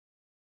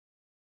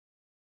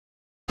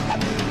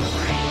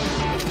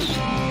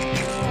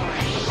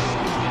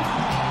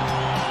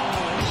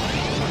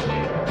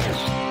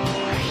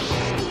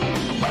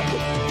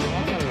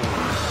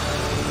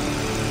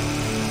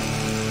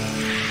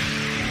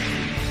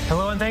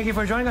Hello and thank you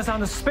for joining us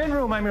on The Spin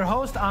Room. I'm your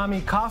host,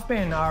 Ami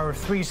Kaufman. Our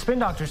three spin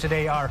doctors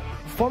today are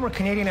former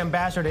Canadian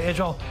ambassador to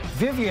Israel,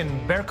 Vivian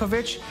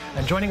Bercovici,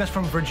 and joining us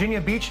from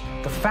Virginia Beach,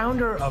 the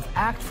founder of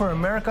Act for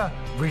America,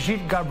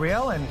 Brigitte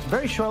Gabriel, and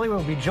very shortly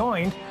we'll be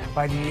joined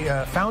by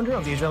the founder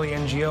of the Israeli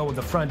NGO,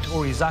 The Front,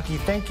 Uri Zaki.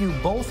 Thank you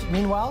both,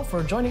 meanwhile,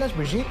 for joining us,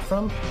 Brigitte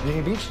from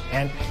Virginia Beach,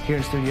 and here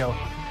in studio,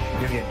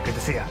 Vivian. Good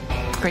to see you.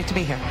 Great to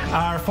be here.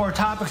 Our four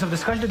topics of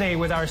discussion today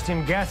with our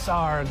esteemed guests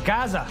are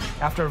Gaza,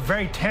 after a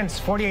very tense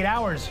 48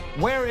 hours.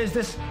 Where is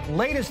this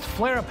latest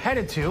flare-up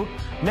headed to?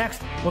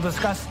 Next, we'll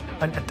discuss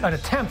an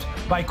attempt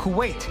by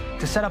Kuwait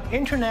to set up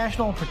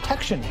international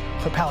protection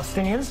for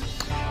Palestinians.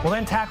 We'll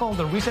then tackle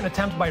the recent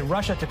attempt by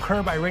Russia to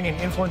curb Iranian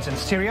influence in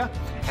Syria.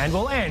 And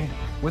we'll end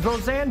with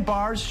Roseanne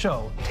Barr's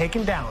show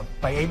taken down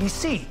by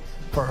ABC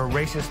for her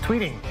racist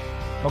tweeting.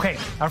 Okay,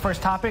 our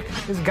first topic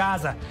is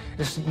Gaza.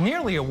 It's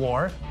nearly a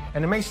war,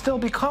 and it may still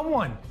become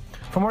one.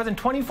 For more than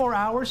 24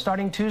 hours,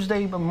 starting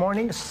Tuesday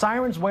morning,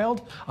 sirens wailed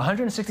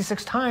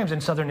 166 times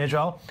in southern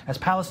Israel as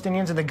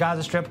Palestinians in the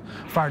Gaza Strip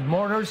fired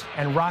mortars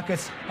and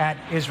rockets at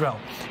Israel.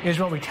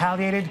 Israel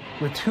retaliated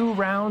with 2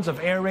 rounds of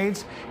air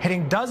raids,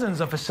 hitting dozens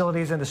of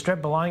facilities in the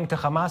Strip belonging to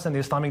Hamas and the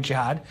Islamic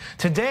Jihad.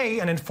 Today,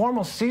 an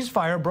informal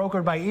ceasefire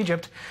brokered by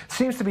Egypt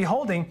seems to be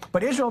holding,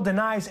 but Israel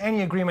denies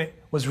any agreement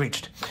was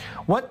reached.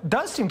 What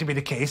does seem to be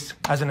the case,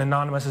 as an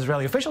anonymous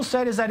Israeli official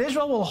said, is that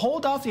Israel will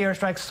hold off the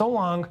airstrikes so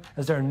long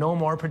as there are no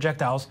more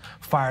projectiles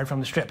fired from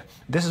the Strip.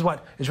 This is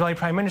what Israeli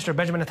Prime Minister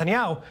Benjamin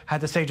Netanyahu had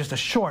to say just a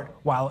short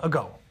while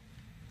ago.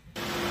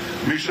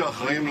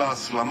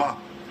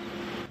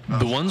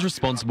 The ones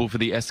responsible for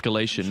the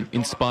escalation,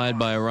 inspired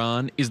by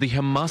Iran, is the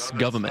Hamas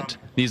government,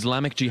 the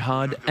Islamic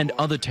Jihad, and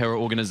other terror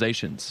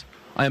organizations.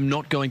 I am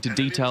not going to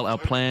detail our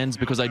plans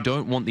because I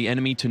don't want the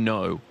enemy to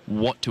know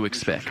what to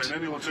expect.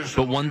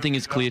 But one thing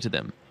is clear to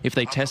them. If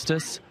they test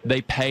us,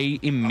 they pay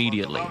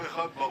immediately.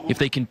 If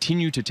they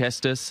continue to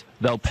test us,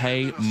 they'll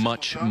pay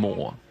much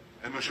more.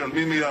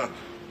 Brigitte,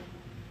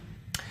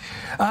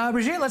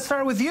 let's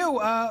start with you.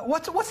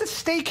 What's at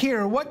stake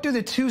here? What do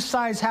the two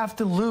sides have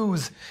to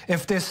lose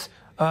if this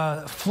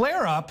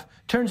flare-up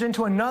turns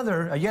into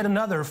yet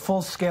another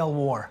full-scale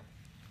war?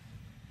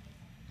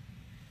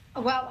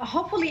 Well,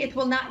 hopefully it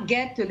will not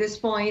get to this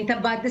point,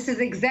 but this is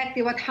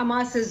exactly what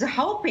Hamas is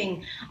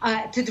hoping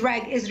to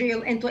drag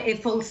Israel into a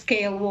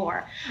full-scale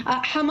war.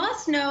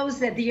 Hamas knows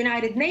that the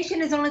United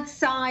Nations is on its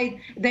side.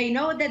 They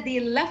know that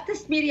the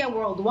leftist media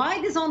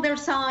worldwide is on their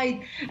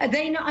side.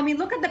 They know. I mean,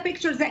 look at the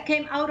pictures that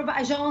came out of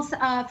Agence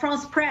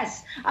France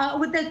Presse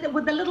with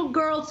the little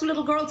girls, 2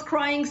 little girls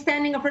crying,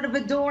 standing in front of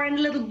a door, and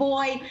a little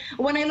boy.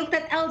 When I looked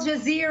at Al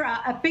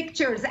Jazeera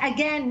pictures,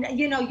 again,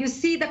 you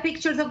see the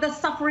pictures of the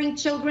suffering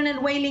children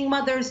and wailing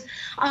mothers.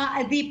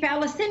 The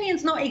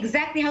Palestinians know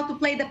exactly how to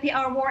play the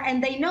PR war, and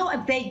they know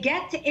if they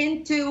get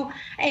into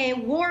a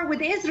war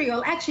with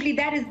Israel, actually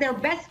that is their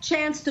best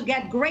chance to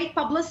get great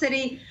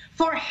publicity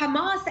for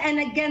Hamas and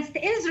against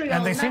Israel.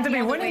 And they seem to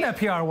be winning that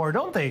PR war,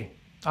 don't they?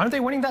 Aren't they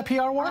winning that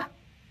PR war?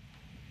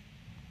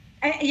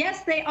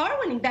 Yes, they are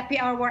winning that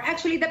PR war.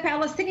 Actually, the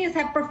Palestinians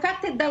have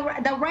perfected the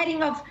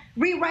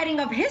rewriting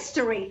of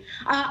history,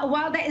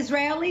 while the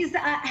Israelis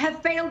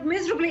have failed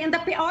miserably in the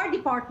PR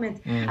department.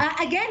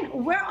 Again,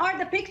 where are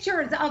the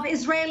pictures of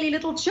Israeli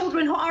little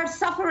children who are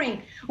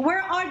suffering?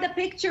 Where are the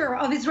picture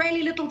of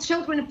Israeli little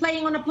children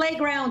playing on a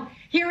playground,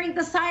 hearing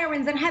the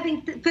sirens and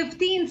having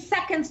 15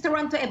 seconds to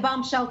run to a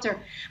bomb shelter?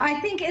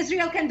 I think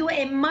Israel can do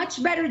a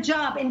much better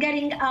job in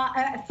getting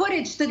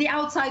footage to the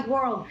outside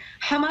world.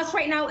 Hamas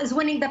right now is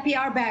winning the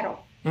PR battle.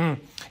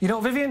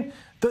 Vivian,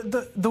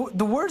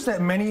 the words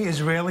that many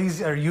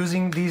Israelis are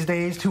using these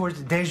days, towards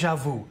deja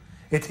vu.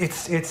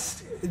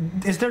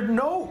 Is there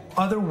no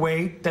other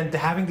way than to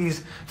having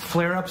these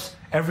flare-ups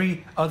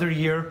every other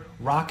year?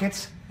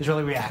 Rockets,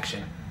 Israeli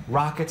reaction.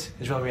 Rockets,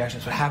 Israeli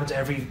reaction. So it happens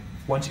every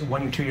 1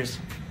 or 2 years.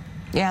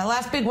 Yeah, the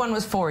last big one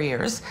was 4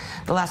 years,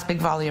 the last big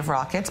volley of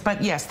rockets.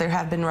 But yes, there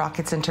have been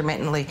rockets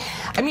intermittently.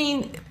 I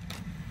mean,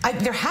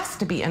 there has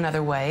to be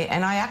another way,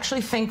 and I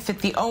actually think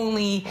that the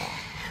only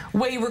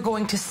way we're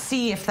going to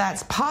see if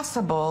that's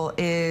possible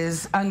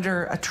is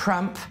under a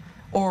Trump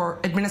or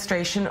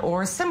administration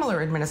or a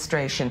similar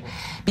administration,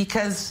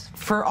 because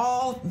for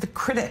all the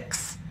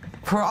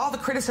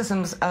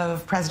criticisms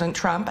of President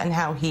Trump and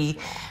how he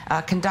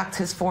conducts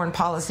his foreign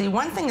policy,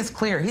 one thing is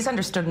clear: he's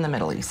understood in the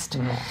Middle East.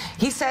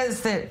 He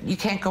says that you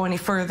can't go any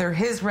further.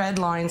 His red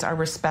lines are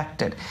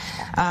respected.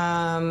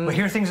 But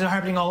here things are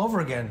happening all over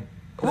again.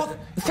 Well,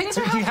 things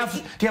are. Do you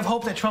have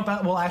hope that Trump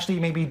will actually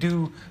maybe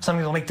do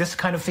something that'll make this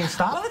kind of thing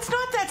stop? Well, it's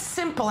not that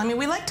simple. I mean,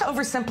 we like to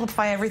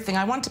oversimplify everything.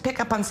 I want to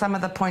pick up on some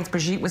of the points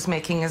Brigitte was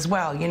making as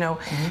well.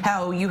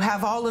 How you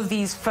have all of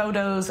these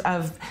photos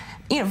of,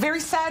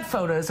 very sad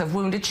photos of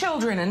wounded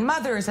children and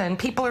mothers, and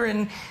people are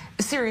in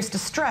serious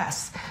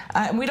distress.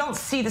 We don't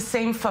see the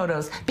same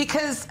photos,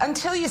 because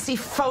until you see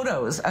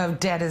photos of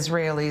dead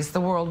Israelis,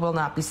 the world will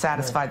not be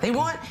satisfied. They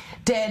want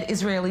dead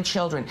Israeli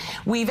children.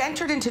 We've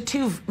entered into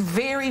two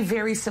very,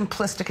 very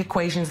simplistic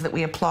equations that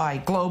we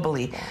apply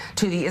globally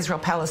to the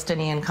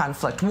Israel-Palestinian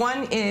conflict.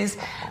 One is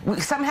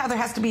somehow there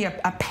has to be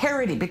a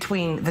parity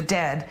between the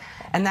dead,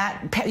 and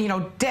that, you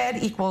know,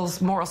 dead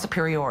equals moral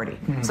superiority.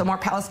 So more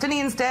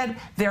Palestinians dead,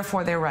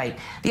 therefore they're right.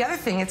 The other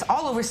thing, it's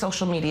all over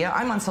social media.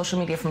 I'm on social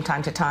media from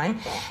time to time,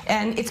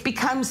 and it's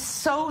become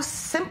so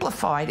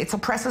simplified. It's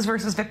oppressors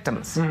versus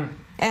victims.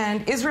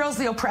 And Israel's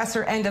the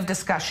oppressor, end of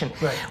discussion.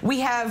 Right. We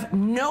have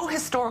no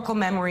historical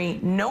memory,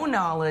 no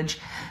knowledge.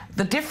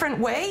 The different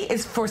way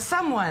is for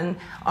someone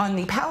on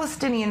the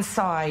Palestinian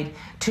side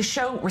to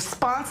show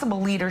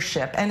responsible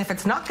leadership, and if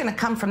it's not going to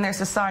come from their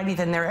society,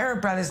 then their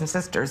Arab brothers and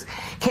sisters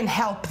can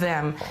help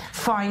them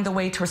find the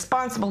way to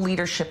responsible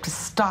leadership to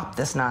stop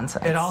this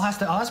nonsense. It all has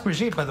to, I'll ask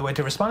Brigitte, by the way,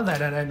 to respond to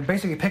that and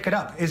basically pick it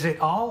up. Is it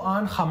all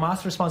on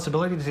Hamas'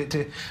 responsibility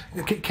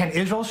can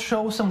Israel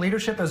show some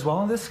leadership as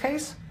well in this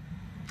case?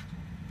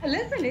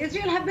 Listen,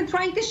 Israel have been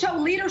trying to show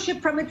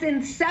leadership from its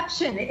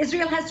inception.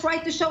 Israel has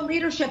tried to show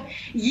leadership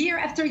year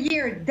after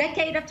year,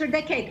 decade after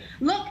decade.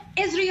 Look,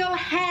 Israel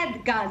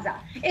had Gaza.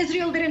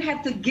 Israel didn't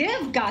have to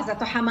give Gaza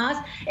to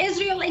Hamas.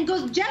 Israel, in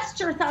good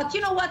gesture, thought,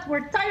 you know what,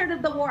 we're tired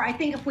of the war. I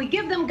think if we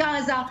give them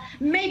Gaza,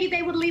 maybe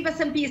they would leave us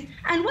in peace.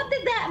 And what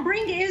did that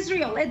bring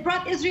Israel? It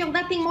brought Israel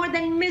nothing more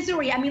than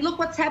misery. I mean, look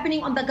what's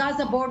happening on the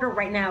Gaza border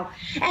right now.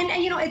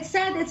 And you know, it's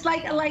sad. It's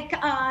like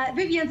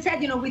Vivian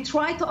said, you know, we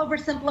try to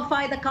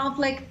oversimplify the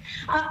conflict.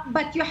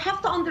 But you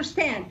have to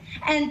understand,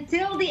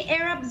 until the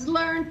Arabs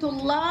learn to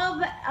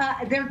love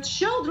their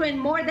children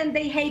more than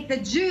they hate the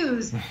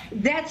Jews,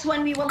 that's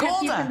when we will have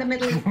peace in the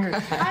Middle East.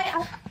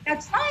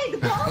 That's right,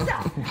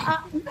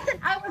 Gaza. Listen,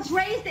 I was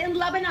raised in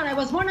Lebanon. I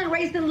was born and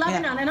raised in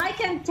Lebanon, and I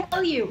can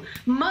tell you,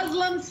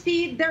 Muslims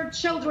feed their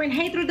children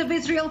hatred of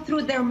Israel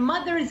through their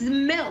mother's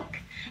milk.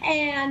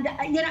 And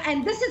you know,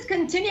 and this is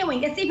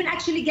continuing. It's even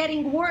actually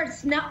getting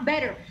worse, not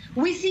better.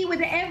 We see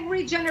with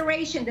every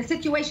generation the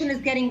situation is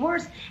getting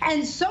worse,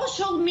 and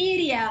social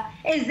media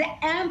is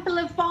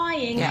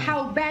amplifying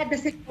how bad the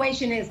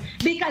situation is,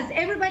 because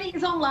everybody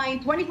is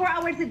online 24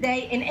 hours a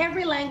day in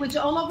every language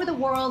all over the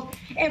world.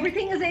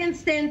 Everything is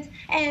instant,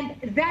 and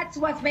that's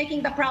what's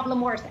making the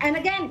problem worse. And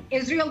again,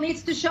 Israel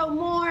needs to show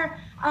more.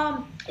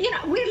 You know,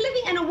 we're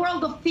living in a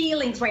world of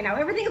feelings right now.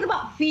 Everything is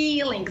about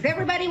feelings.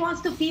 Everybody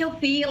wants to feel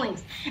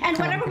feelings. And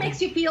whatever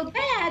makes you feel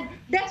bad,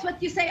 that's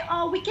what you say,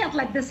 oh, we can't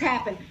let this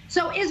happen.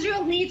 So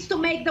Israel needs to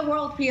make the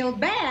world feel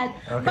bad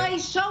by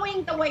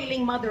showing the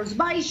wailing mothers,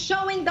 by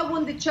showing the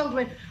wounded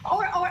children,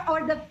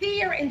 or the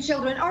fear in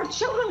children, or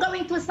children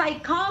going to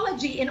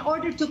psychology in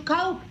order to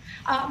cope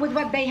with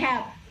what they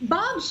have.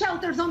 Bomb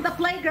shelters on the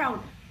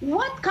playground.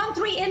 What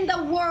country in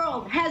the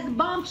world has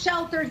bomb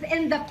shelters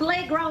in the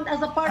playground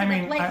as a part of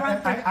the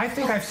playground? I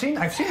think I've seen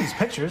these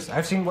pictures.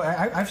 I've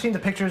seen the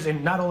pictures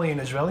in not only in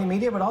Israeli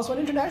media but also in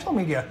international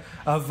media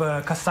of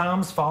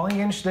Qassams falling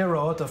in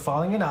Sderot, of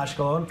falling in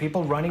Ashkelon,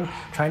 people running,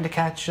 trying to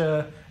catch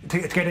to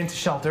get into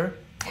shelter.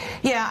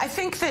 Yeah, I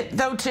think that,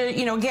 though,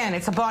 you know, again,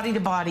 it's a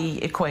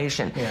body-to-body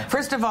equation.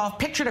 First of all,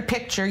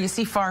 picture-to-picture, you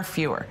see far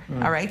fewer,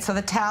 all right? So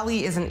the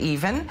tally isn't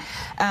even.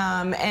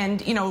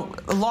 And, you know,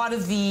 a lot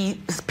of the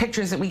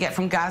pictures that we get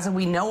from Gaza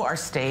we know are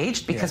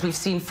staged because we've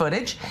seen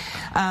footage.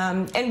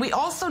 And we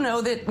also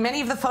know that many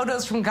of the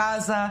photos from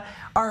Gaza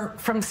are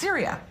from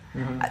Syria.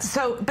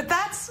 So, but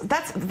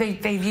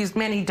they've used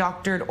many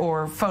doctored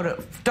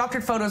photos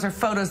or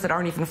photos that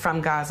aren't even from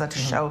Gaza to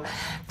show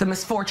the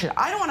misfortune.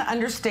 I don't want to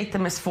understate the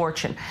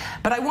misfortune,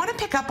 but I want to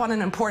pick up on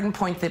an important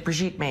point that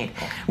Brigitte made,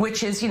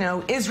 which is, you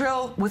know,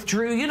 Israel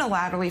withdrew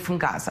unilaterally from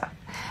Gaza.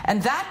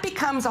 And that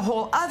becomes a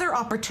whole other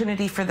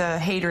opportunity for the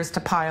haters to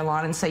pile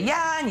on and say,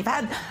 yeah, and you've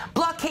had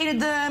blockaded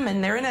them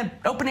and they're in an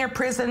open-air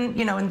prison,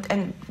 you know,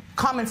 and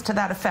comments to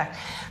that effect.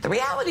 The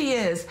reality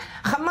is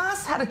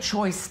Hamas had a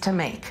choice to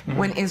make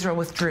when Israel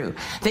withdrew.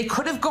 They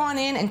could have gone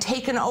in and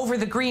taken over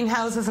the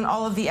greenhouses and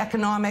all of the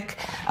economic,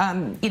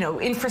 you know,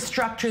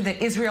 infrastructure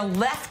that Israel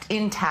left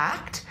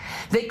intact.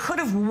 They could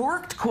have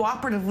worked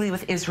cooperatively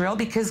with Israel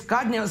because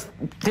God knows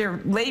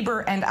their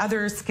labor and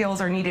other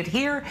skills are needed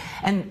here,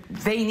 and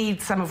they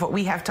need some of what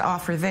we have to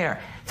offer there.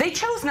 They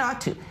chose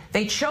not to.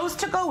 They chose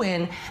to go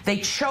in. They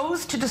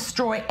chose to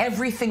destroy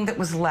everything that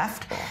was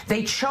left.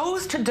 They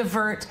chose to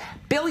divert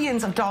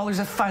billions of dollars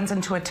of funds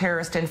into a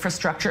terrorist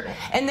infrastructure,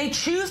 and they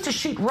choose to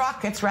shoot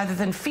rockets rather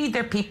than feed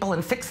their people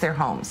and fix their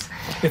homes.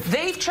 If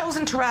they've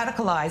chosen to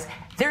radicalize,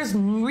 there's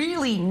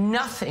really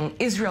nothing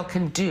Israel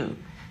can do.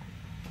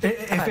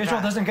 If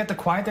Israel doesn't get the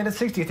quiet that it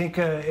seeks, do you think,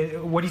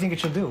 what do you think it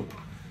should do?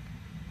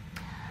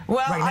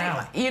 Well,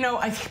 right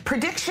now.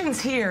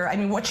 Predictions here, I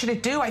mean, what should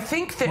it do? I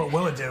think that... What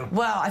will it do?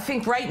 Well, I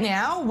think right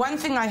now, one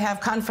thing I have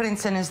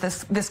confidence in is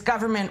this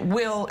government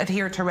will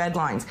adhere to red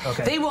lines.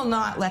 They will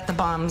not let the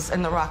bombs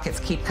and the rockets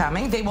keep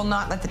coming. They will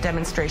not let the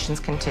demonstrations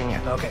continue.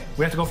 Okay,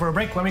 we have to go for a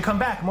break. When we come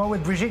back, more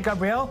with Brigitte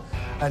Gabriel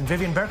and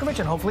Vivian Bercovici,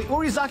 and hopefully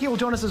Uri Zaki will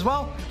join us as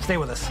well. Stay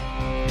with us.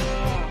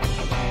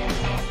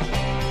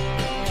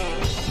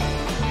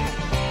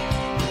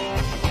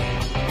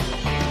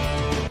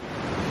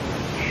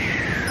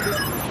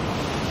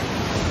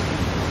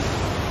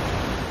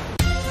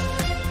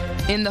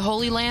 In the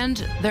Holy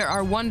Land, there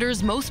are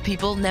wonders most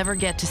people never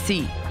get to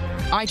see.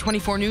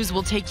 I-24 News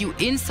will take you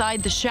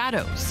inside the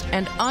shadows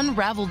and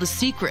unravel the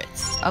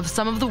secrets of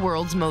some of the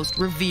world's most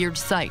revered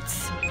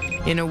sites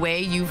in a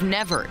way you've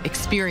never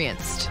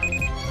experienced.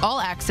 All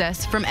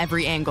access from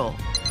every angle.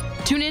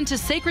 Tune in to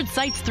Sacred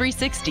Sites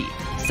 360,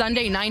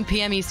 Sunday 9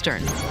 p.m.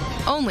 Eastern,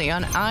 only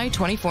on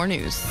I-24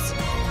 News.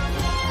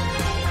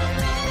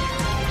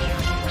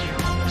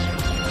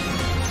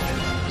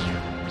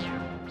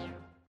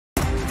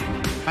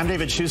 I'm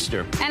David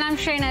Schuster. And I'm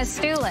Shayna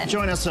Stulin.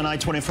 Join us on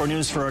I-24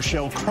 News for our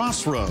show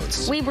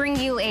Crossroads. We bring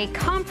you a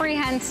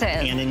comprehensive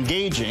and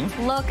engaging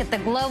look at the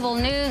global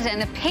news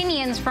and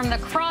opinions from the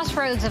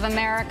crossroads of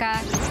America.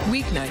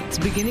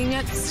 Weeknights beginning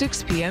at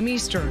 6 p.m.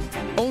 Eastern,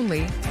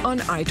 only on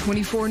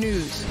I-24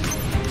 News.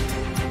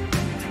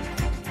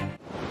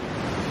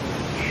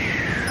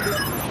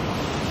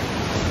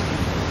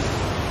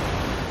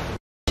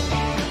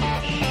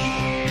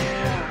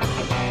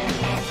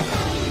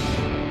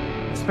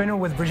 Spinner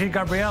with Brigitte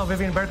Gabriel,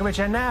 Vivian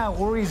Bercovici, and now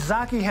Uri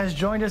Zaki has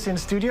joined us in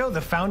studio,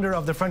 the founder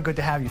of The Front. Good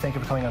to have you. Thank you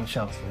for coming on the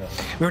show.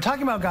 Yes. We were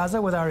talking about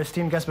Gaza with our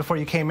esteemed guest before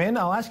you came in.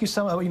 I'll ask you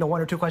some,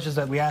 one or two questions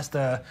that we asked.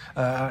 I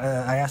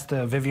asked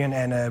Vivian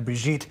and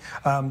Brigitte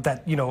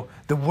that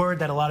the word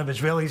that a lot of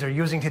Israelis are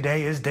using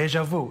today is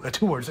déjà vu.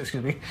 2 words,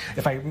 excuse me,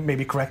 if I may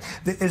be correct.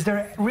 Is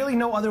there really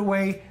no other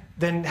way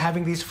than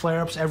having these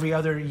flare-ups every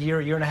other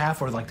year, year and a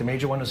half, or like the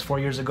major one was 4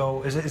 years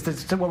ago? Is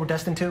this what we're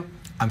destined to?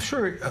 I'm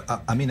sure.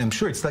 I'm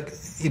sure it's like,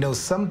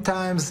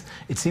 sometimes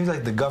it seems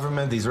like the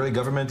Israeli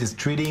government is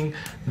treating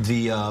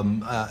the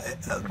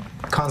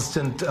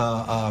constant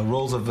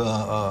roles of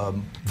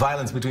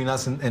violence between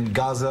us and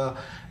Gaza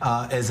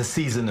as a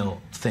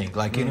seasonal thing.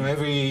 Like,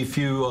 every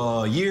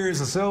few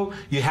years or so,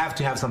 you have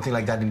to have something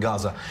like that in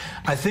Gaza.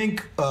 I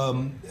think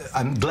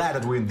I'm glad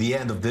that we're in the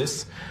end of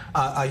this.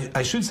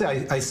 I should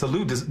say I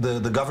salute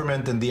the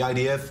government and the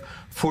IDF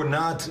for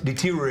not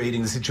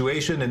deteriorating the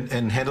situation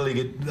and handling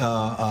it,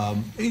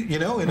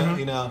 in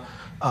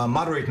a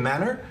moderate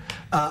manner.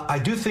 I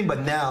do think,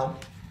 but now,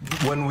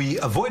 when we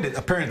avoided,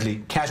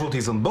 apparently,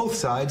 casualties on both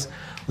sides,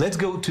 let's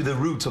go to the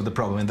roots of the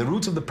problem. And the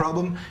roots of the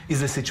problem is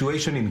the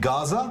situation in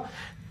Gaza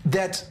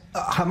that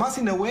Hamas,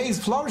 in a way, is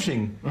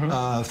flourishing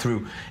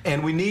through.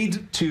 And we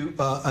need to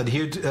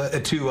adhere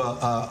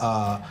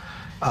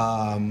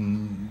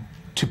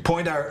to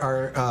point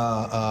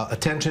our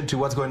attention to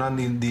what's going on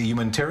in the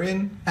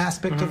humanitarian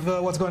aspect of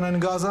what's going on in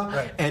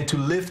Gaza, and to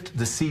lift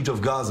the siege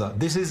of Gaza.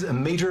 This is a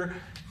major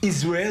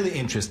Israeli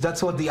interest.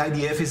 That's what the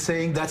IDF is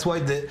saying. That's why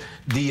the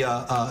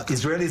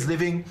Israelis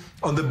living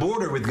on the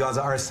border with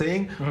Gaza are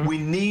saying we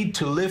need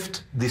to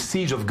lift the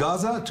siege of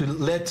Gaza to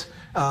let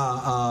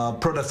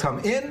products come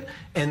in,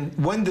 and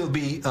when there'll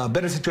be a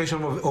better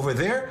situation over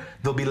there,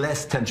 there'll be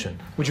less tension.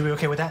 Would you be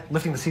okay with that,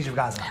 lifting the siege of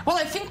Gaza? Well,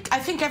 I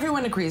think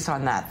everyone agrees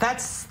on that.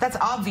 That's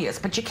obvious,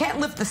 but you can't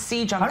lift the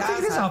siege on Gaza. I think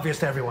it is obvious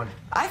to everyone.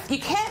 You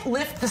can't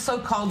lift the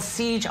so-called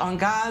siege on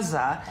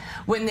Gaza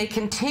when they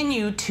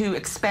continue to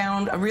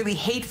expound a really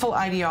hateful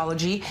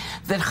ideology.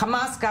 The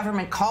Hamas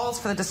government calls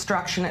for the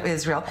destruction of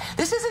Israel.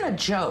 This isn't a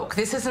joke.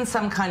 This isn't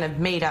some kind of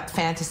made-up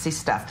fantasy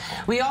stuff.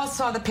 We all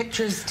saw the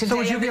pictures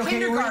today of the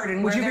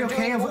kindergarten. Would you be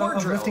okay of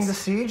lifting the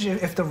siege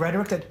if the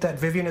rhetoric that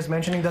Vivian is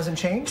mentioning doesn't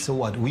change? So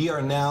what? We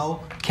are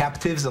now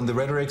captives on the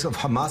rhetoric of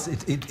Hamas.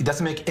 It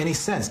doesn't make any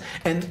sense.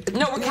 And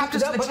no, we're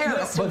captives to the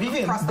terrorists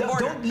across the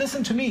border. Don't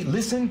listen to me.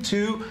 Listen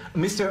to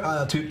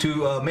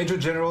Major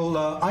General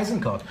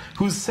Eisenkot,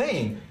 who's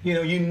saying,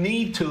 you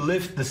need to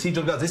lift the siege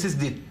of Gaza. This is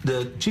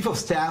the chief of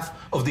staff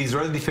of the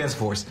Israeli Defense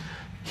Force.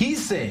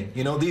 He's saying,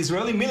 the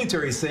Israeli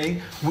military is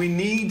saying, we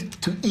need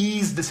to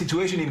ease the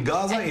situation in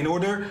Gaza in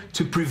order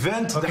to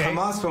prevent the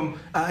Hamas from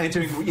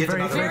entering yet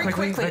another. Very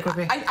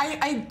quickly.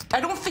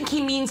 I don't think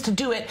he means to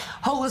do it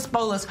holus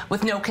bolus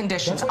with no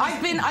conditions.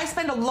 I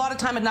spend a lot of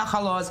time at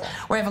Nahal Oz,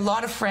 where I have a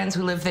lot of friends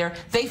who live there.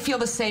 They feel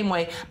the same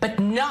way, but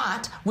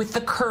not with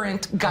the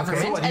current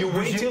government. So you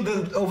wait till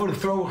they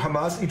overthrow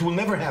Hamas, it will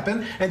never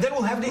happen, and then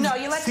we'll have these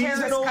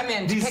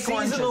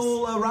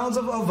seasonal rounds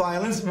of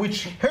violence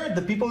which hurt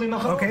the people in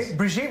Nahal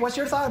Oz. Brigitte, what's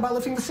your thought about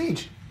lifting the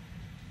siege?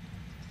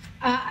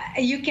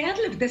 You can't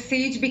lift the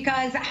siege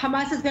because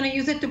Hamas is going to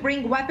use it to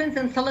bring weapons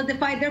and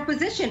solidify their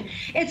position.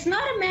 It's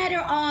not a matter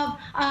of,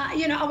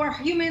 our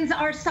humans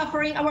are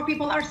suffering, our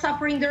people are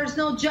suffering, there's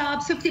no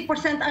jobs,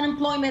 50%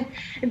 unemployment.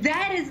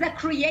 That is the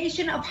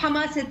creation of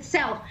Hamas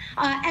itself.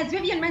 As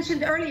Vivian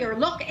mentioned earlier,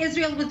 look,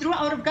 Israel withdrew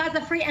out of Gaza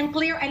free and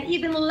clear and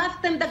even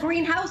left them the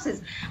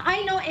greenhouses.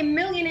 I know a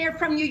millionaire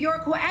from New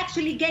York who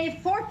actually gave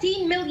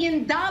 $14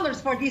 million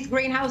for these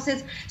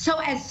greenhouses. So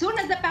as soon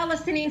as the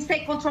Palestinians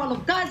take control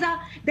of Gaza,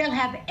 they'll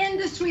have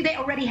industry. They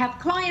already have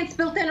clients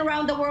built in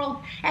around the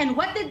world. And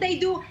what did they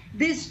do?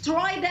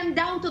 Destroy them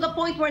down to the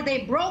point where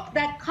they broke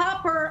that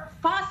copper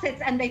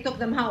faucets and they took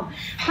them home.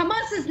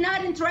 Hamas is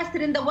not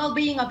interested in the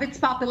well-being of its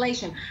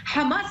population.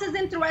 Hamas is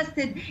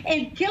interested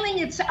in killing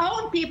its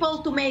own people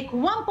to make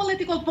one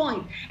political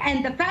point.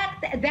 And the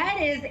fact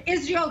that is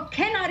Israel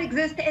cannot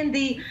exist in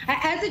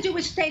as a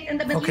Jewish state in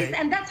the Middle East,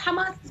 and that's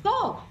Hamas's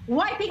goal,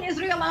 wiping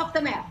Israel off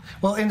the map.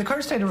 Well, in the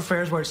current state of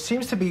affairs, where it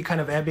seems to be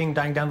kind of ebbing,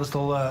 dying down, this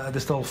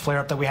little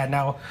flare-up that we had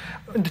now,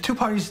 the two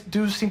parties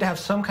do seem to have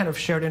some kind of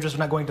shared interest of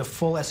not going to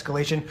full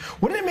escalation.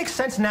 Wouldn't it make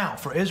sense now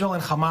for Israel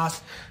and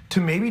Hamas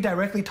to maybe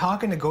directly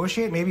talk and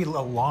negotiate, maybe a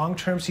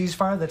long-term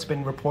ceasefire that's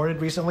been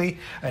reported recently,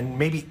 and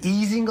maybe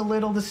easing a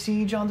little the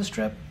siege on the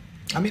Strip?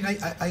 I mean,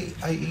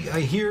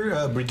 I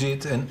hear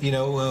Brigitte, and you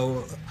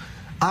know,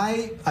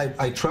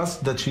 I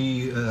trust that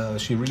she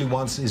really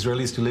wants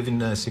Israelis to live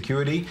in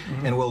security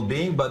and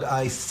well-being, but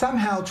I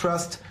somehow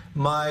trust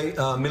my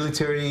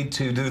military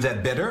to do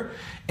that better.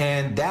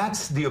 And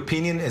that's the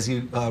opinion, as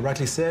you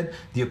rightly said,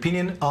 the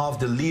opinion of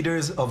the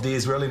leaders of the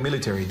Israeli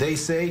military. They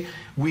say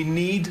we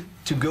need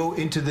to go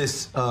into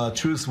this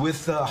truce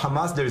with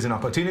Hamas. There is an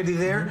opportunity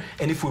there,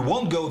 and if we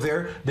won't go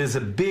there, there's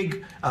a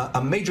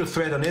major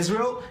threat on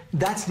Israel.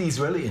 That's the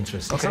Israeli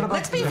interest. Okay.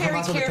 Let's be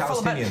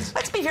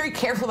very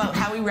careful about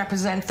how we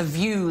represent the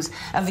views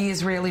of the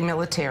Israeli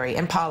military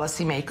and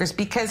policymakers,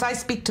 because I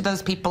speak to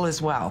those people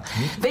as well.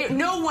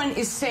 No one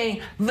is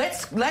saying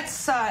let's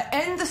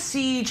end the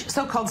siege,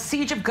 so-called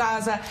siege of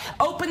Gaza,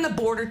 open the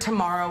border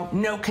tomorrow,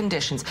 no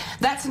conditions.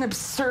 That's an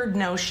absurd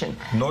notion.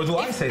 Nor do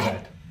I say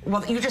that.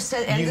 Well, you just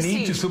said end the siege. You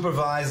need to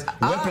supervise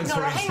weapons, no,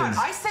 for hang on. instance.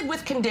 I said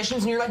with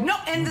conditions, and you're like, no,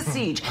 end the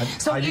siege.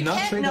 So you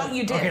can't. No,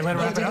 you did. Okay, let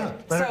her wrap it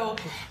up. So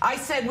I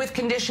said with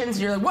conditions.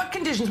 You're like, what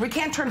conditions? We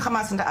can't turn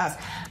Hamas into us.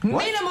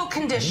 What? Minimal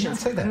conditions. I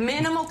didn't say that.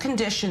 Minimal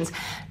conditions.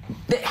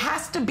 There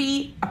has to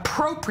be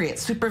appropriate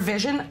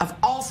supervision of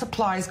all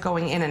supplies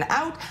going in and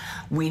out.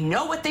 We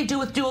know what they do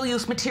with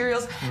dual-use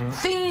materials.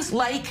 Things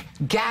like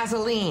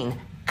gasoline,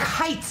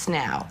 kites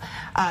now,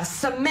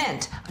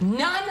 cement,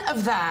 none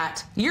of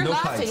that. You're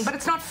laughing, but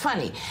it's not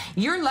funny.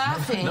 You're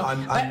laughing,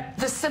 but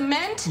the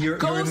cement You're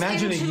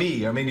imagining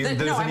me. I mean, there's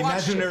an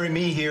imaginary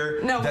me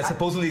here that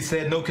supposedly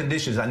said no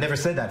conditions. I never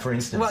said that, for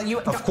instance. Well,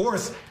 of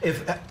course,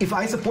 if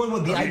I support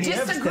what the IDF You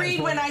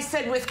disagreed when I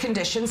said with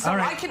conditions, so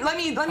I can let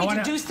me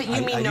deduce that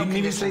you mean no conditions. I didn't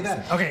mean to say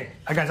that. Okay,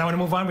 guys, I want to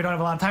move on. We don't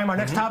have a lot of time. Our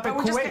next topic,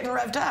 we're Kuwait. just getting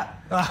revved up.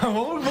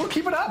 We'll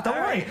keep it up. Don't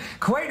worry.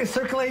 Kuwait is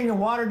circulating a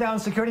watered-down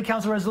Security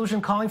Council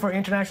resolution calling for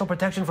international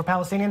protection for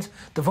Palestinians.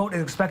 The vote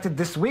is expected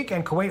this week,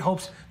 and Kuwait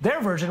hopes their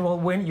version will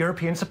win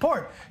European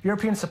support.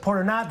 European support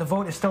or not, the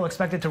vote is still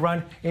expected to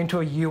run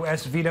into a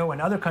U.S. veto,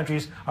 and other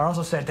countries are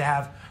also said to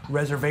have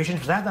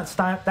reservations. That's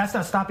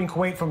not stopping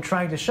Kuwait from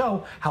trying to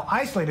show how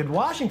isolated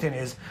Washington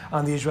is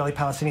on the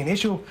Israeli-Palestinian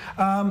issue.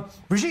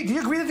 Brigitte, do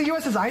you agree that the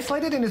U.S. is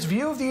isolated in its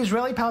view of the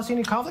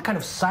Israeli-Palestinian conflict, kind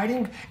of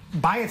siding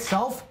by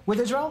itself with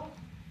Israel?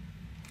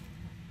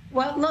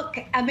 Well, look,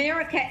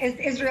 America is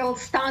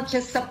Israel's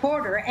staunchest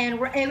supporter, and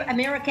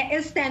America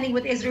is standing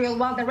with Israel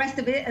while the rest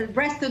of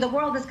the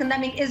world is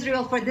condemning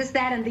Israel for this,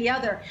 that, and the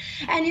other.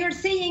 And you're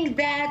seeing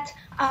that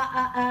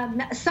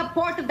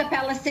support of the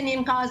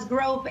Palestinian cause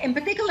grow, and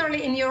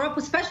particularly in Europe,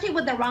 especially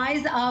with the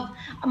rise of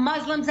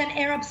Muslims and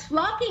Arabs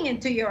flocking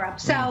into Europe.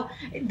 So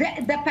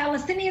the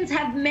Palestinians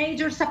have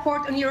major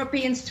support on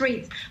European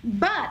streets.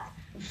 But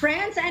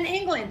France and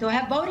England, who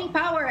have voting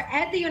power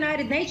at the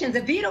United Nations,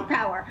 the veto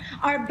power,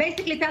 are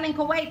basically telling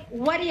Kuwait,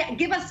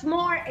 give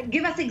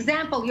us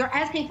example. You're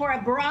asking for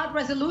a broad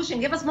resolution.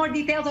 Give us more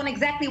details on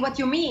exactly what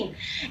you mean.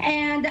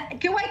 And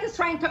Kuwait is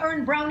trying to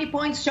earn brownie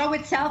points, show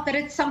itself that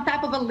it's some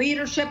type of a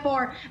leadership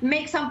or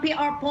make some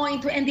PR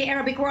point in the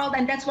Arabic world,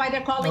 and that's why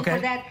they're calling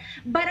for that.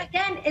 But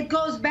again, it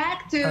goes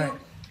back to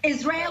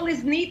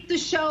Israelis need to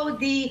show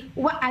the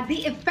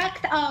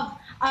effect of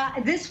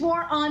this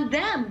war on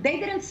them. They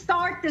didn't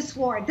start this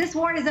war. This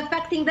war is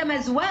affecting them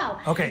as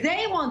well. Okay.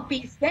 They want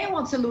peace. They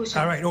want solutions.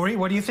 All right, Uri,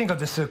 what do you think of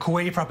this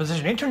Kuwaiti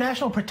proposition,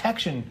 international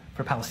protection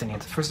for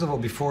Palestinians? First of all,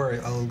 before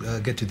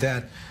I'll get to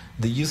that,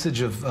 the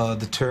usage of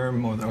the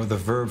term or the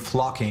verb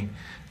flocking,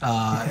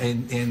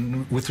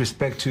 and with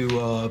respect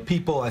to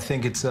people, I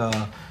think it's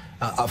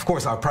of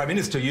course, our prime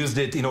minister used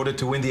it in order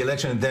to win the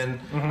election, and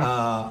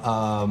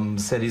then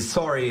said he's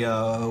sorry,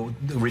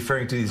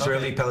 referring to the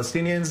Israeli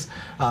Palestinians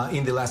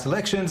in the last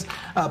elections.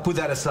 Put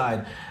that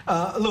aside.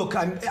 Look,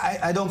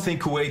 I don't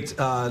think Kuwait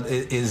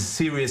is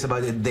serious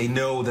about it. They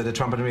know that the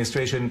Trump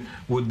administration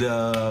would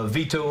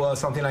veto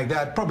something like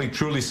that. Probably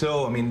truly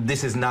so. I mean,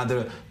 this is not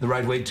the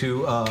right way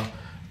to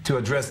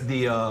address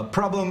the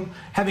problem.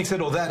 Having said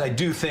all that, I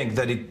do think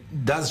that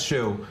it does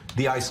show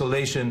the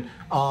isolation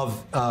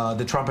of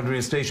the Trump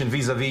administration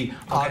vis-a-vis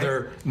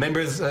other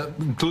members,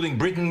 including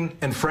Britain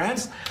and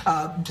France.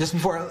 Just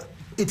before,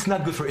 it's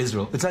not good for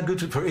Israel. It's not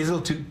good for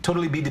Israel to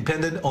totally be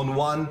dependent on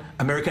one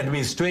American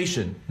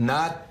administration,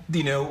 not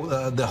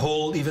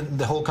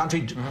the whole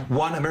country,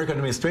 one American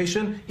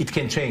administration, it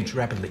can change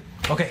rapidly.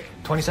 Okay,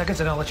 20 seconds,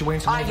 and I'll let you weigh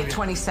in some more. I get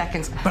 20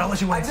 seconds. But I'll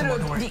let you weigh in some more.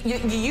 Don't worry. You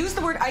use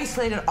the word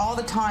isolated all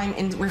the time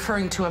in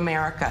referring to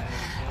America.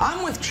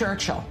 I'm with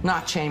Churchill,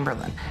 not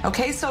Chamberlain.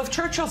 Okay, so if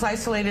Churchill's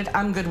isolated,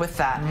 I'm good with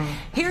that.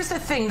 Here's the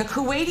thing: the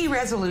Kuwaiti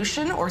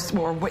resolution, or the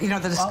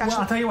discussion. Well,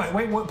 I'll tell you what.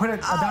 Wait, put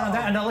it down on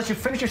that, and I'll let you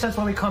finish your sentence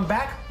when we come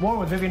back. More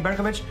with Vivian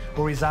Bercovici,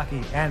 Uri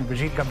Zaki, and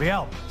Brigitte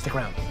Gabriel. Stick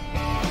around.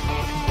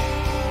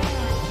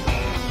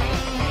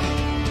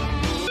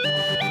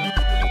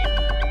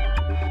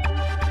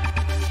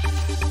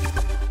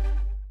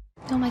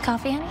 You want my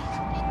coffee, honey?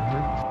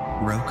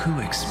 Roku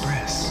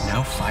Express.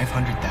 Now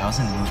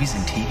 500,000 movies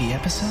and TV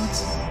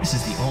episodes? This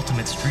is the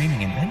ultimate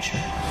streaming adventure.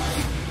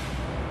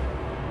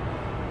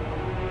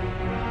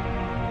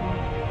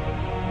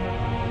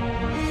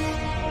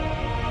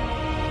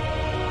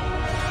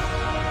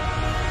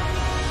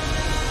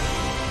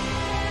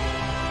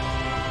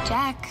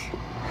 Jack.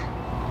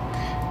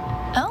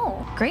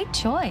 Oh, great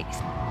choice.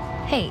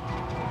 Hey,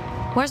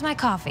 where's my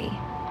coffee?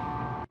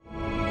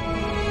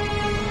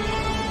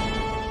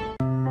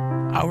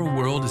 Our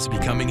world is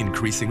becoming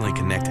increasingly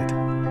connected.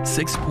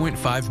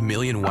 6.5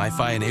 million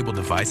Wi-Fi enabled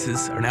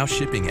devices are now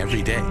shipping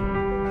every day.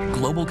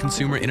 Global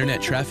consumer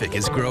internet traffic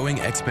is growing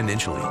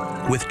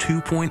exponentially, with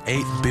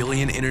 2.8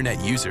 billion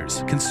internet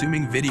users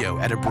consuming video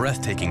at a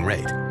breathtaking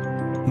rate.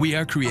 We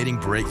are creating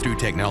breakthrough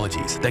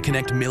technologies that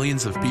connect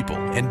millions of people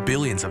and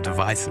billions of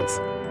devices,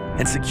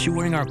 and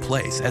securing our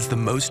place as the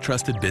most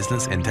trusted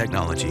business in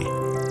technology.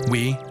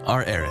 We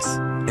are Eris,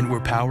 and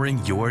we're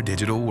powering your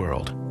digital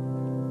world.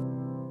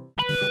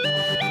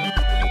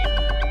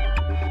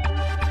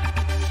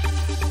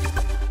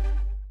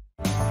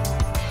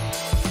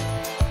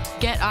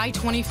 Get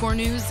I-24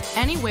 News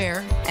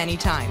anywhere,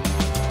 anytime.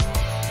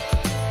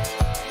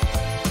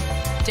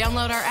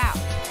 Download our app.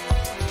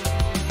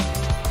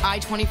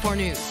 I-24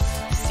 News.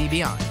 See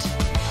beyond.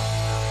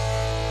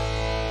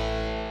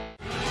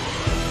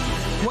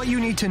 What you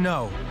need to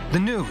know, the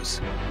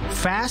news,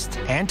 fast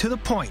and to the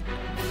point,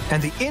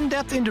 and the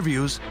in-depth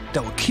interviews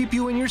that will keep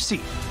you in your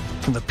seat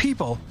from the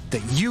people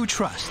that you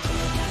trust.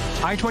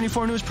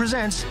 I-24 News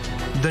presents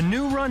The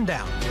New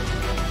Rundown.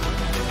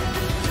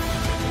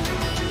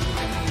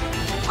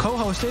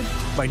 Co-hosted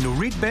by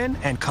Nurit Ben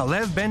and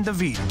Kalev Ben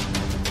David.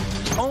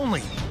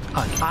 Only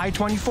on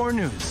I-24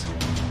 News.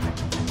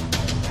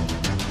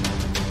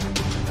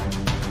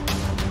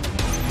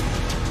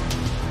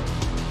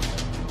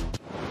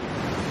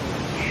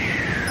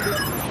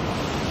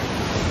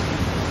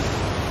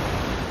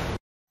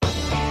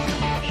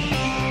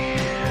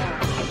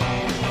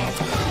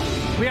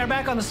 We are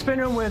back on the spin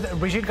room with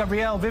Brigitte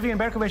Gabriel, Vivian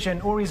Bercovici,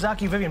 and Uri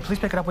Zaki. Vivian, please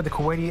pick it up with the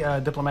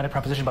Kuwaiti diplomatic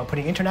proposition about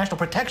putting international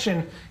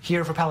protection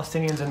here for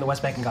Palestinians in the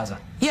West Bank and Gaza.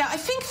 Yeah, I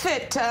think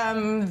that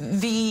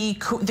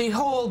the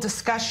whole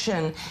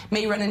discussion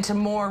may run into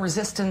more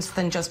resistance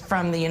than just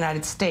from the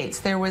United States.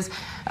 There was,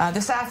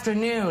 this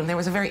afternoon, there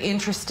was a very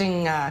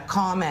interesting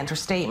comment or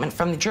statement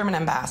from the German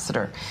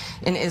ambassador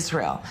in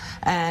Israel.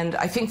 And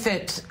I think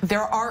that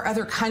there are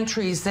other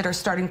countries that are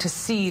starting to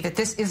see that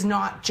this is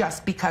not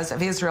just because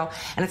of Israel,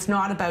 and it's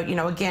not about,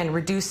 again,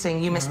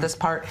 reducing, you missed this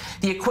part,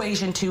 the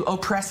equation to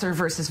oppressor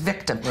versus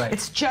victim. Right.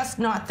 It's just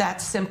not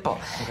that simple.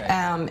 Okay.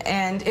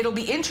 And it'll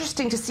be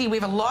interesting to see. We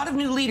have a lot of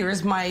new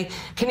leaders. My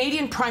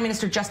Canadian Prime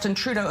Minister Justin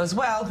Trudeau as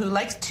well, who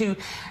likes to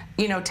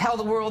tell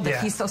the world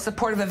that he's so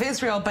supportive of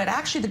Israel, but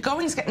actually the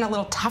going's getting a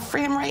little tough for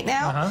him right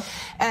now.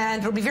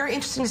 And it'll be very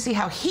interesting to see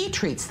how he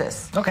treats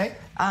this. Okay.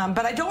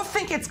 But I don't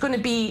think it's going to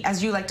be,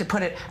 as you like to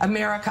put it,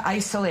 America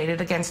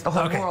isolated against the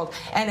whole world.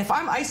 And if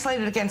I'm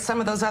isolated against some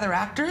of those other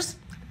actors,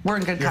 we're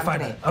in good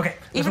company. Okay.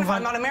 Even if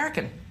I'm not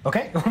American.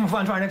 Okay, we'll move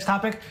on to our next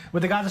topic.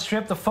 With the Gaza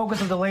Strip, the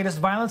focus of the latest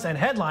violence and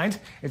headlines,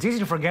 it's easy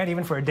to forget,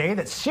 even for a day,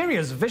 that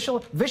Syria's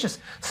vicious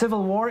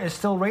civil war is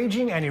still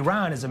raging, and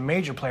Iran is a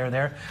major player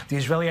there. The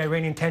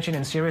Israeli-Iranian tension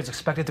in Syria is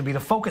expected to be the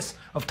focus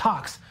of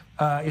talks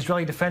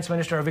Israeli Defense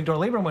Minister Avigdor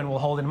Lieberman will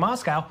hold in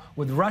Moscow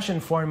with Russian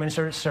Foreign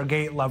Minister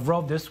Sergei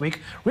Lavrov this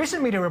week.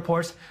 Recent media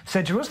reports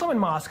said Jerusalem and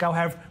Moscow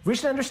have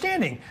reached an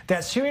understanding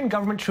that Syrian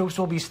government troops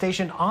will be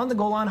stationed on the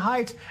Golan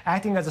Heights,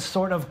 acting as a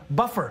sort of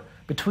buffer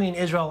between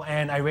Israel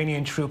and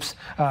Iranian troops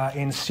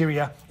in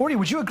Syria. Uri,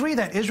 would you agree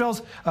that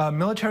Israel's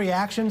military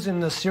actions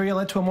in Syria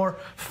led to a more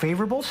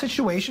favorable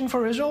situation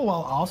for Israel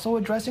while also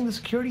addressing the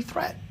security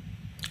threat?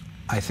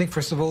 I think,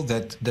 first of all,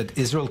 that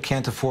Israel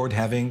can't afford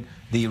having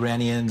the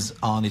Iranians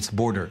on its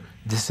border.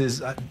 This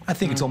is, I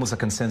think it's almost a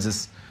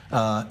consensus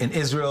in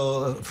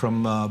Israel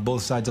from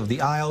both sides of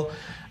the aisle.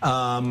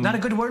 Not a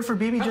good word for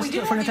Bibi, just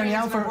for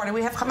Netanyahu. Border.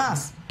 We have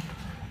Hamas.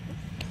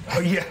 Oh,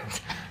 yeah.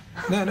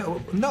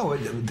 No.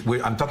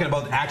 I'm talking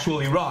about actual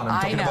Iran.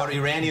 I'm talking about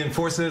Iranian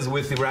forces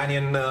with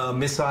Iranian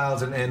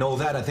missiles and all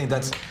that. I think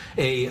that's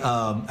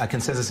a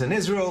consensus in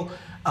Israel.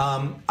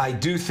 I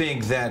do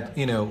think that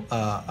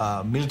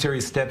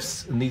military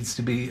steps need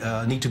to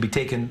be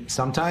taken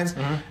sometimes,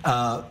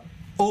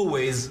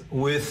 always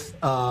with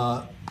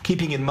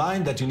keeping in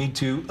mind that you need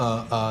to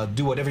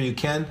do whatever you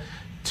can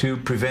to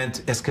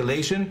prevent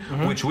escalation,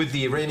 which with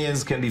the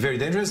Iranians can be very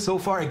dangerous. So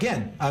far,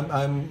 again,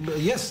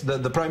 yes,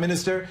 the Prime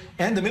Minister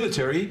and the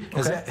military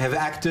have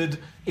acted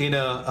in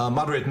a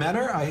moderate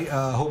manner. I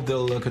hope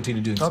they'll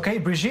continue doing so. Okay,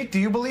 Brigitte, do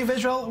you believe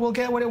Israel will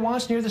get what it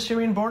wants near the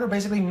Syrian border,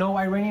 basically no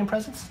Iranian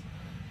presence?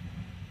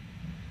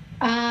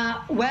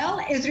 Well,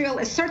 Israel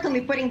is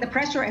certainly putting the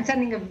pressure and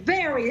sending a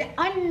very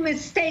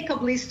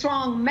unmistakably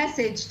strong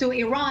message to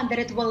Iran that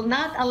it will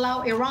not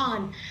allow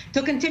Iran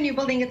to continue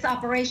building its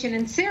operation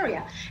in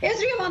Syria.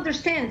 Israel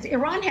understands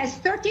Iran has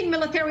 13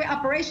 military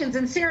operations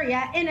in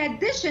Syria, in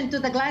addition to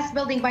the glass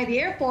building by the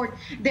airport,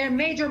 their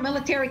major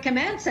military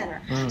command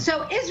center.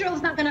 So Israel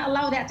is not going to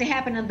allow that to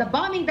happen. And the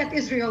bombing that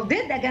Israel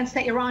did against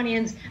the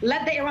Iranians,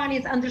 let the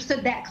Iranians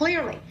understood that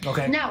clearly.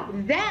 Now,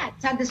 that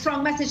sent a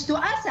strong message to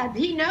Assad.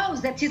 He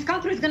knows that his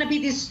country is going to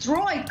be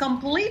destroyed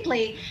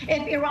completely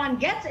if Iran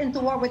gets into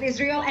war with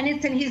Israel, and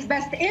it's in his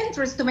best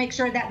interest to make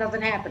sure that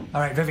doesn't happen. All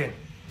right, Vivian.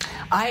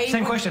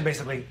 Same question,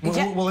 basically.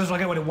 Will Israel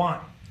get what it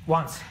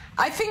wants?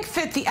 I think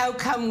that the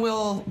outcome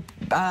will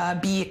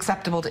be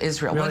acceptable to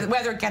Israel,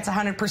 whether it gets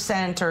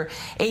 100% or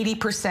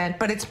 80%.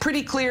 But it's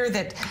pretty clear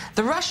that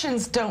the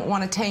Russians don't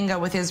want to tango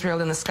with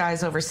Israel in the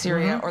skies over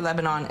Syria or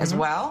Lebanon as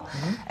well.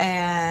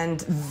 And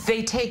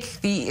they take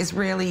the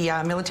Israeli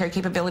military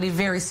capability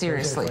very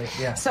seriously.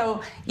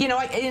 So, you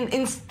know,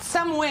 in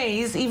some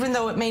ways, even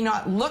though it may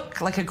not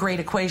look like a great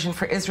equation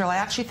for Israel, I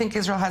actually think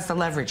Israel has the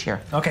leverage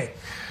here. Okay.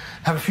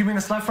 Have a few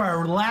minutes left for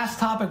our last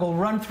topic. We'll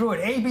run through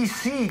it.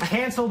 ABC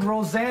canceled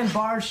Roseanne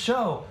Barr's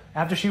show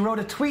after she wrote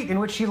a tweet in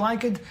which she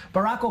likened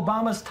Barack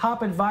Obama's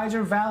top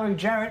advisor, Valerie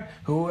Jarrett,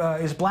 who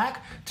is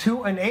black,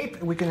 to an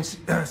ape. We can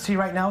see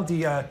right now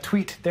the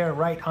tweet there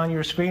right on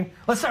your screen.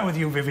 Let's start with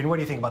you, Vivian. What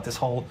do you think about this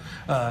whole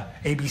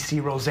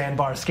ABC Roseanne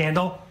Barr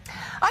scandal?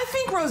 I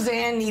think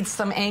Roseanne needs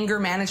some anger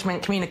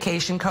management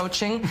communication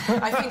coaching.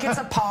 I think it's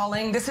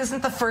appalling. This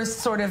isn't the first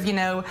sort of, you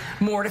know,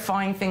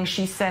 mortifying thing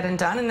she's said and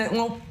done, and it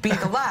won't be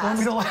the last. Won't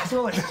be the last,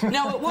 will it?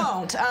 No, it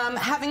won't.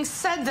 Having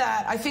said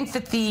that, I think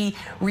that the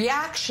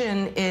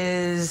reaction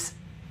is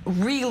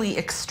really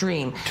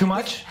extreme. Too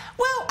much?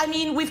 Well, I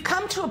mean, we've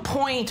come to a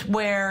point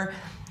where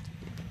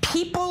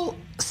people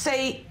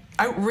say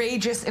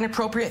outrageous,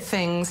 inappropriate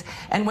things,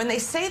 and when they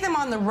say them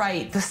on the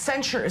right, the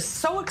censure is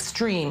so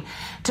extreme.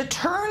 To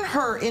turn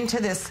her into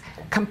this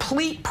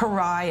complete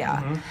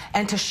pariah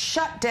and to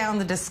shut down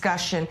the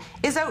discussion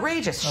is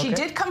outrageous. She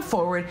did come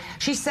forward.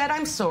 She said,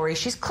 I'm sorry.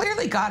 She's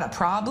clearly got a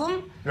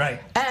problem. Right.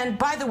 And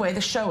by the way,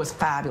 the show is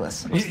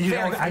fabulous.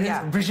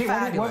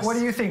 Brigitte, what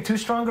do you think? Too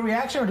strong a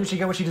reaction, or did she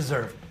get what she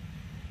deserved?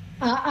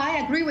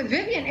 I agree with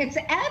Vivian. It's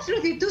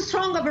absolutely too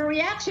strong of a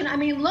reaction. I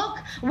mean, look,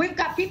 we've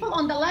got people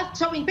on the left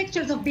showing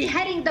pictures of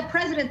beheading the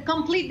president,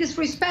 complete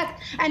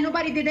disrespect, and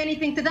nobody did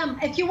anything to them.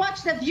 If you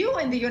watch The View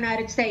in the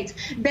United States,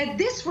 the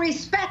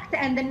disrespect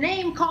and the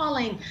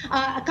name-calling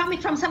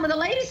coming from some of the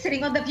ladies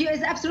sitting on The View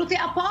is absolutely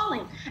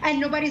appalling, and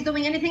nobody's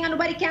doing anything and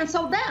nobody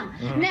canceled them.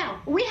 Now,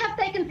 we have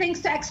taken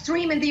things to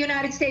extreme in the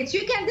United States.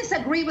 You can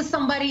disagree with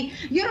somebody.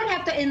 You don't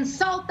have to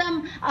insult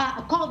them,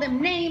 call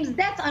them names.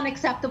 That's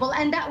unacceptable,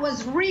 and that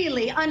was really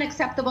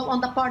unacceptable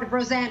on the part of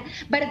Roseanne,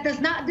 but it does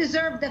not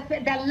deserve the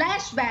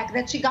lashback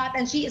that she got,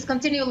 and she is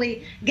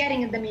continually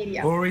getting in the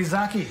media. Uri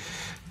Zaki.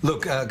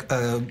 Look,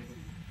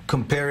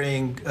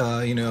 comparing,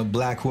 you know, a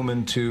black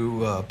woman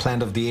to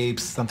Planet of the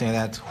Apes, something like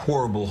that,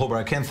 horrible.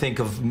 I can't think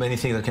of many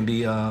things that can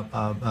be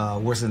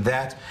worse than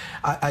that.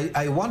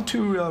 I want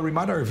to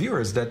remind our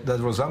viewers that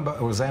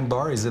Roseanne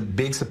Barr is a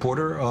big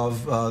supporter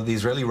of the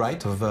Israeli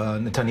right, of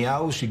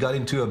Netanyahu. She got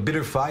into a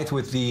bitter fight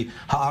with the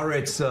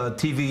Haaretz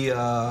TV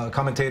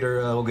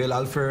commentator Rogel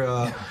Alfer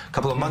a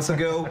couple of months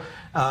ago.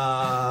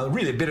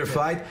 Really a bitter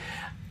fight.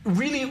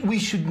 Really, we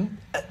should.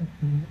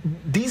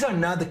 These are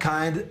not the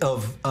kind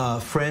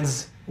of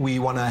friends we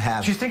want to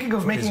have. She's thinking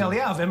of making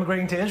Aliyah, of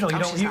immigrating to Israel.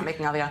 She's not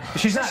making Aliyah.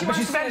 She's not. But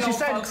she said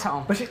folks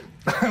home. But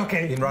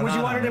okay. Would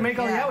you want her to make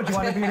Aliyah? Would you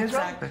want her to be in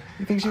Israel? Exactly.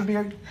 You think she'd be?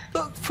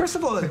 Look, first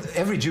of all,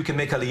 every Jew can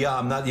make Aliyah.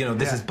 I'm not. You know,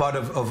 this is part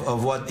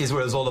of what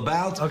Israel is all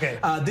about. Okay.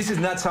 This is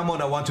not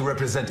someone I want to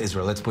represent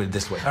Israel. Let's put it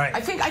this way. All right.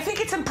 I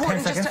think it's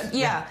important. Just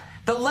to,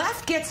 the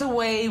left gets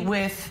away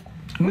with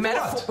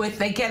metaphor.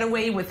 They get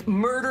away with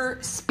murder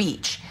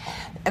speech.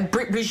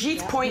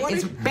 Brigitte's point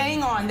is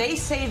bang on. They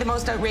say the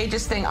most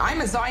outrageous thing.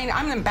 I'm a Zionist,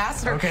 I'm an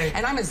ambassador,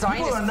 and I'm a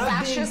Zionist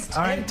fascist.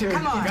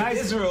 Come on, guys.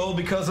 Israel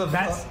because of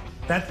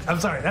I'm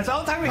sorry. That's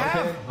all the time we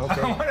have.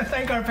 I want to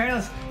thank our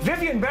panelists,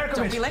 Vivian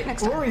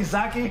Bercovici, Uri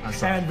Zaki,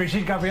 and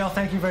Brigitte Gabriel.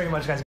 Thank you very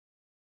much, guys.